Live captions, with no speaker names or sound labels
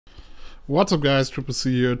What's up guys, Triple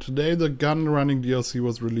C here. Today the gun running DLC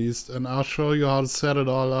was released and I'll show you how to set it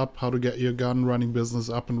all up, how to get your gun running business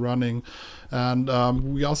up and running. And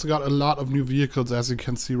we also got a lot of new vehicles, as you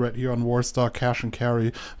can see right here on Warstock Cash and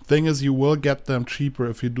Carry. Thing is, you will get them cheaper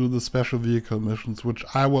if you do the special vehicle missions, which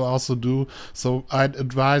I will also do. So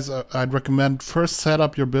I'd recommend first set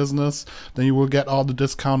up your business, then you will get all the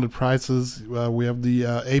discounted prices. We have the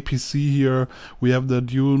APC here, we have the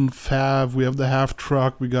Dune Fav, we have the half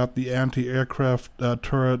truck, we got the anti-aircraft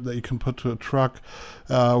turret that you can put to a truck.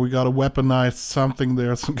 We got a weaponized something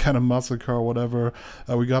there, some kind of muscle car or whatever.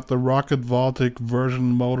 We got the Rocket Baltic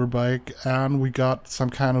version motorbike, and we got some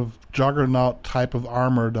kind of juggernaut type of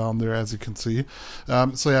armor down there, as you can see.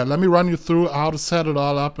 So yeah, let me run you through how to set it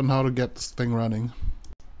all up and how to get this thing running.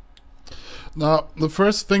 Now, the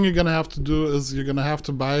first thing you're going to have to do is you're going to have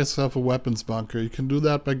to buy yourself a weapons bunker. You can do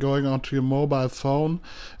that by going onto your mobile phone,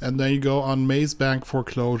 and then you go on Maze Bank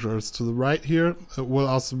Foreclosures. To the right here, it will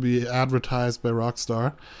also be advertised by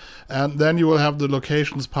Rockstar. And then you will have the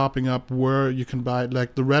locations popping up where you can buy,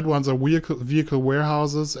 like the red ones are vehicle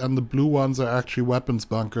warehouses, and the blue ones are actually weapons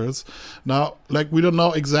bunkers. Now, like, we don't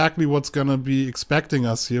know exactly what's going to be expecting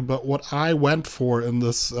us here, but what I went for in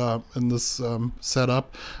this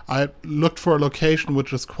setup, I looked for a location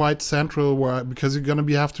which is quite central, because you're going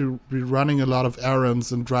to have to be running a lot of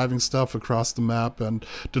errands and driving stuff across the map and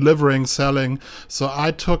delivering, selling. So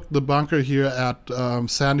I took the bunker here at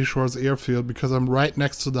Sandy Shores Airfield because I'm right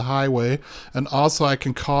next to the highway, and also I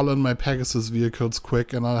can call in my Pegasus vehicles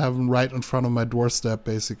quick and I'll have them right in front of my doorstep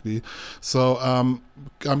basically. So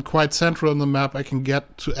I'm quite central in the map. I can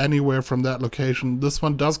get to anywhere from that location. This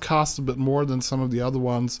one does cost a bit more than some of the other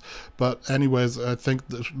ones, but anyways, I think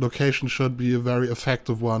the location should be a very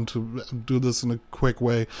effective one to do this in a quick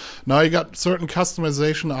way. Now you got certain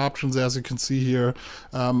customization options, as you can see here.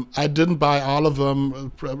 I didn't buy all of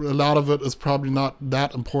them. A lot of it is probably not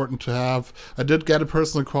that important to have. I did get a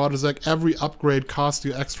personal quarterdeck. Every upgrade costs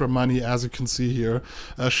you extra money, as you can see here.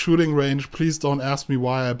 Shooting range, please don't ask me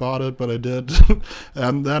why I bought it, but I did.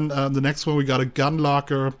 And then the next one, we got a gun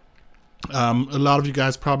locker. A lot of you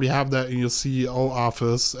guys probably have that in your CEO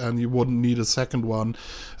office and you wouldn't need a second one.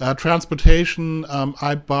 Transportation,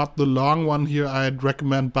 I bought the long one here. I'd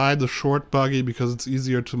recommend buy the short buggy because it's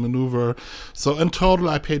easier to maneuver. So in total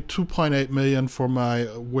I paid 2.8 million for my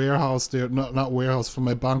warehouse there, not warehouse, for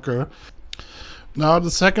my bunker. Now,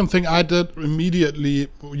 the second thing I did immediately,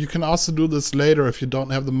 you can also do this later if you don't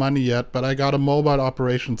have the money yet, but I got a mobile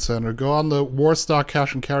operations center. Go on the Warstock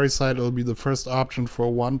Cash and Carry site, it'll be the first option for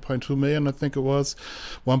 1.2 million, I think it was,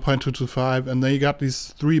 1.225, and then you got these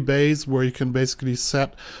 3 bays where you can basically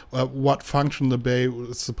set what function the bay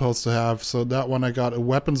is supposed to have. So that one I got a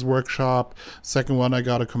weapons workshop, second one I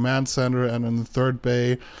got a command center, and in the third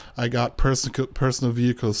bay I got personal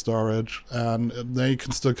vehicle storage, and then you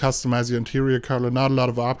can still customize your interior color. Not a lot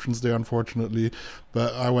of options there, unfortunately,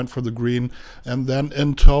 but I went for the green. And then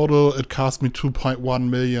in total it cost me 2.1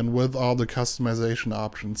 million with all the customization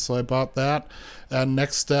options. So I bought that, and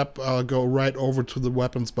next step I'll go right over to the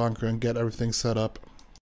weapons bunker and get everything set up.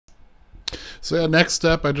 So yeah, next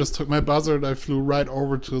step, I just took my buzzard, I flew right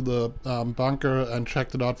over to the bunker and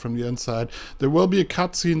checked it out from the inside. There will be a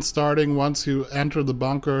cutscene starting once you enter the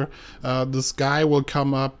bunker. This guy will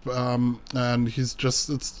come up, and it's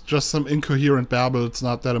just some incoherent babble. It's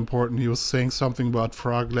not that important. He was saying something about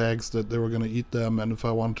frog legs, that they were going to eat them, and if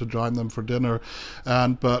I wanted to join them for dinner.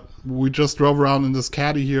 But we just drove around in this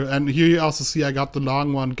caddy here, and here you also see I got the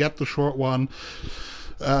long one, get the short one.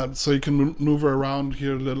 So you can maneuver around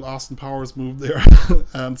here, little Austin Powers move there.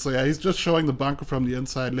 And so yeah, he's just showing the bunker from the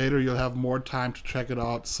inside. Later you'll have more time to check it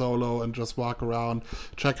out solo and just walk around,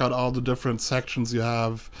 check out all the different sections you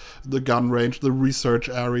have, the gun range, the research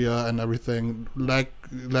area and everything. Like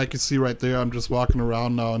you see right there, I'm just walking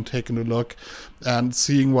around now and taking a look and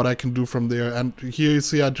seeing what I can do from there. And here you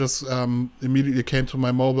see I just immediately came to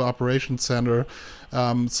my mobile operations center.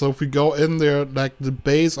 So if we go in there, like the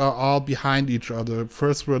bays are all behind each other.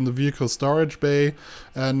 First we're in the vehicle storage bay,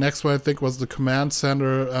 and next one I think was the command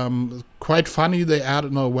center. Quite funny they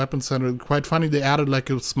added, no, weapon center, quite funny they added like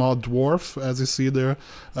a small dwarf, as you see there.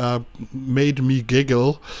 Made me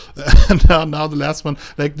giggle. And now the last one,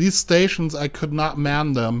 like these stations, I could not man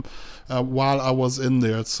them while I was in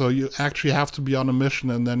there. So you actually have to be on a mission,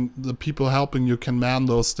 and then the people helping you can man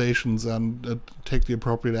those stations and take the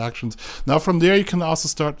appropriate actions. Now from there you can also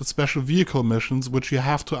start the special vehicle missions, which you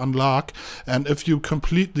have to unlock, and if you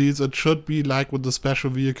complete these, it should be like with the special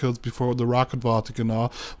vehicles before the Rocket Baltic and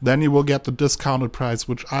all, then you will get the discounted price,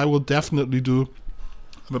 which I will definitely do.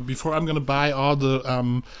 But before I'm gonna buy all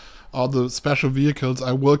the all the special vehicles,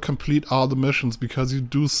 I will complete all the missions, because you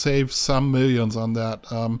do save some millions on that.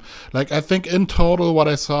 Like, I think in total, what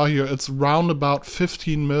I saw here, it's round about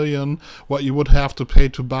 15 million what you would have to pay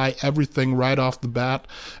to buy everything right off the bat,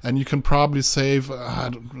 and you can probably save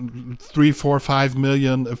 3, 4, 5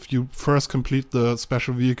 million if you first complete the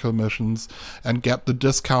special vehicle missions and get the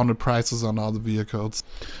discounted prices on all the vehicles.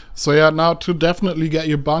 So yeah, now to definitely get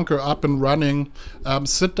your bunker up and running,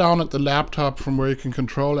 sit down at the laptop from where you can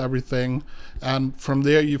control everything, and from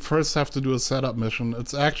there you first have to do a setup mission.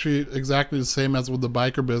 It's actually exactly the same as with the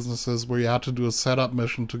biker businesses, where you have to do a setup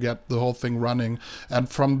mission to get the whole thing running, and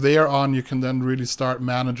from there on you can then really start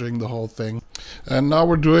managing the whole thing. And now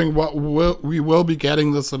we're doing what we will be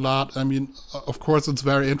getting this a lot. I mean, of course it's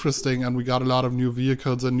very interesting, and we got a lot of new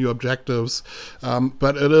vehicles and new objectives,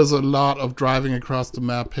 but it is a lot of driving across the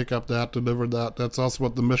map, pick up that, deliver that. That's also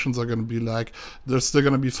what the missions are going to be like. They're still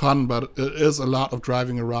going to be fun, but it is a lot of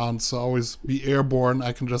driving around, so always be airborne.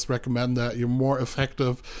 I can just recommend that. You're more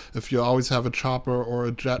effective if you always have a chopper or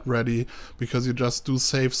a jet ready, because you just do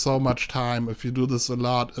save so much time. If you do this a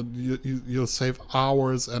lot, you'll save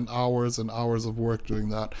hours and hours and hours of work doing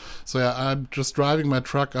that. So yeah, I'm just driving my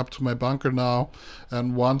truck up to my bunker now,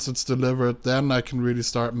 and once it's delivered, then I can really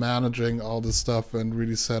start managing all this stuff and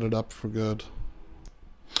really set it up for good.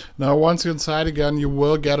 Now, once you're inside again, you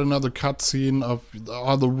will get another cutscene of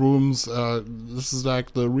all the rooms. This is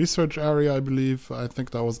like the research area, I believe. I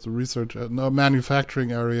think that was the research, no,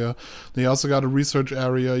 manufacturing area. They also got a research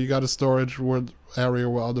area. You got a storage area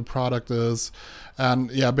where all the product is. And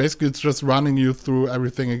yeah, basically it's just running you through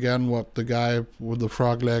everything again, what the guy with the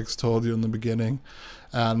frog legs told you in the beginning.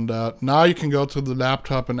 And now you can go to the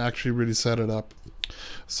laptop and actually really set it up.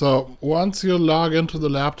 So once you log into the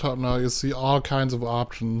laptop now, you see all kinds of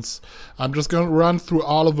options. I'm just going to run through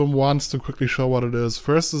all of them once to quickly show what it is.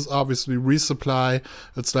 First is obviously resupply.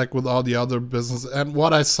 It's like with all the other business. And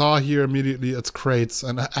what I saw here immediately, it's crates.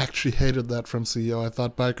 And I actually hated that from CEO. I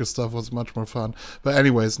thought biker stuff was much more fun. But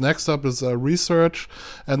anyways, next up is research.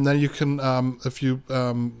 And then you can, if you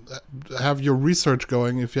have your research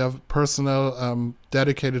going, if you have personnel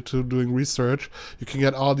dedicated to doing research, you can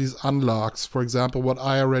get all these unlocks. For example, what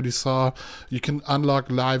I already saw, you can unlock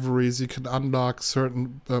liveries, you can unlock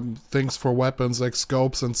certain things for weapons like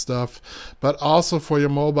scopes and stuff, but also for your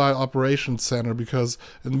mobile operations center, because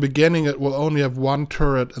in the beginning it will only have one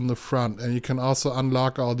turret in the front, and you can also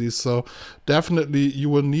unlock all these. So definitely you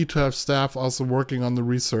will need to have staff also working on the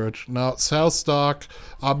research. Now, sell stock,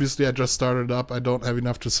 obviously I just started up, I don't have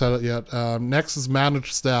enough to sell it yet. Next is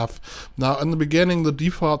manage staff. Now in the beginning, the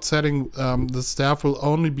default setting, the staff will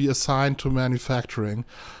only be assigned to manufacturing.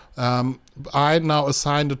 I now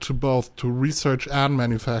assigned it to both, to research and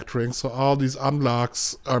manufacturing, so all these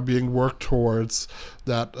unlocks are being worked towards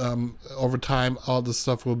that. Over time all this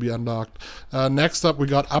stuff will be unlocked. Next up we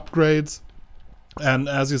got upgrades, and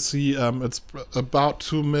as you see, it's about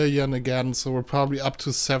 2 million again, so we're probably up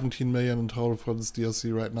to 17 million in total for this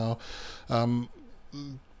DLC right now.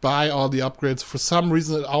 Buy all the upgrades. For some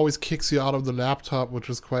reason it always kicks you out of the laptop, which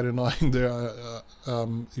is quite annoying there. I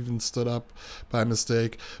even stood up by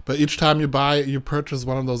mistake. But each time you purchase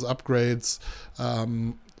one of those upgrades,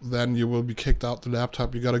 then you will be kicked out the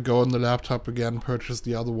laptop. You got to go in the laptop again, purchase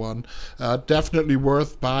the other one. Definitely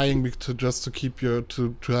worth buying just to keep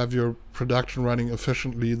to have your production running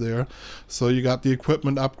efficiently there. So you got the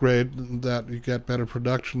equipment upgrade, that you get better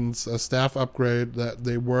productions, a staff upgrade that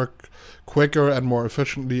they work quicker and more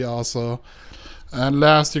efficiently also. And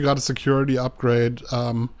last, you got a security upgrade,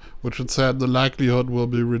 which it said the likelihood will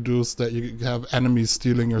be reduced that you have enemies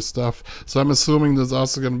stealing your stuff. So I'm assuming there's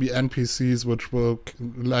also going to be NPCs, which will,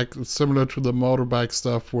 like, similar to the motorbike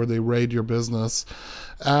stuff, where they raid your business.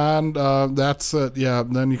 And that's it. Yeah,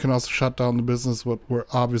 then you can also shut down the business, what we're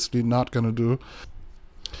obviously not going to do.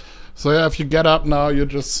 So yeah, if you get up now, you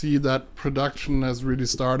just see that production has really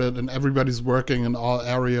started, and everybody's working in all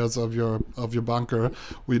areas of your bunker.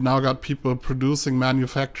 We now got people producing,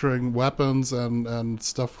 manufacturing weapons and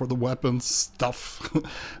stuff for the weapons stuff.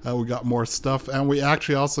 We got more stuff, and we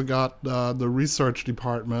actually also got the research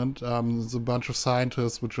department. There's a bunch of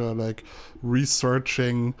scientists which are like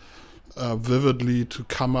researching vividly to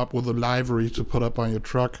come up with a livery to put up on your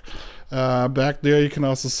truck. Back there you can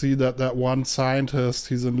also see that one scientist,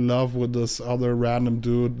 he's in love with this other random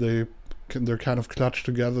dude. They're kind of clutched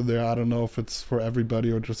together there. I don't know if it's for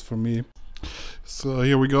everybody or just for me. So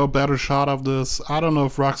here we go, better shot of this. I don't know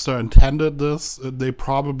if Rockstar intended this. They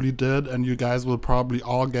probably did, and you guys will probably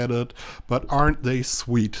all get it, but aren't they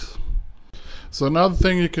sweet? So another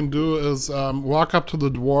thing you can do is walk up to the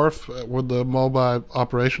dwarf with the mobile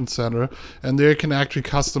operations center, and there you can actually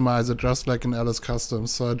customize it just like in LS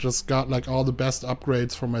Customs. So I just got like all the best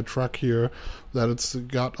upgrades for my truck here, that it's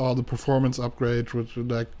got all the performance upgrades, which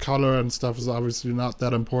like color and stuff is obviously not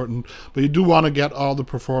that important, but you do want to get all the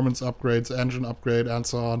performance upgrades, engine upgrade and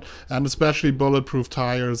so on, and especially bulletproof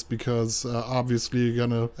tires, because obviously you're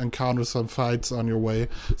gonna encounter some fights on your way.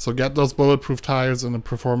 So get those bulletproof tires and the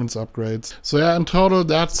performance upgrades. So yeah, in total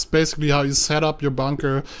that's basically how you set up your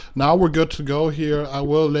bunker. Now we're good to go here. I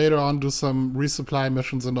will later on do some resupply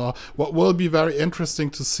missions and all. What will be very interesting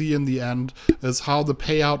to see in the end is how the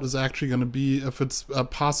payout is actually going to be, if it's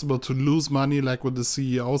possible to lose money like with the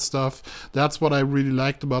CEO stuff. That's what I really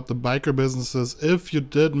liked about the biker businesses. If you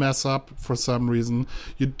did mess up for some reason,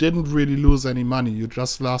 you didn't really lose any money. You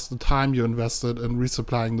just lost the time you invested in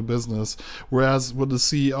resupplying the business. Whereas with the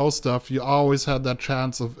CEO stuff, you always had that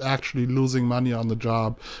chance of actually losing money on the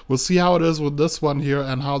job. We'll see how it is with this one here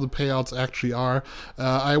and how the payouts actually are.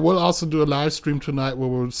 I will also do a live stream tonight where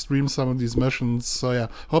we'll stream some of these missions. So yeah,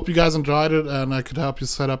 hope you guys enjoyed it and I could help you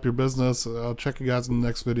set up your business. I'll check you guys in the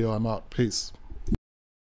next video. I'm out. Peace.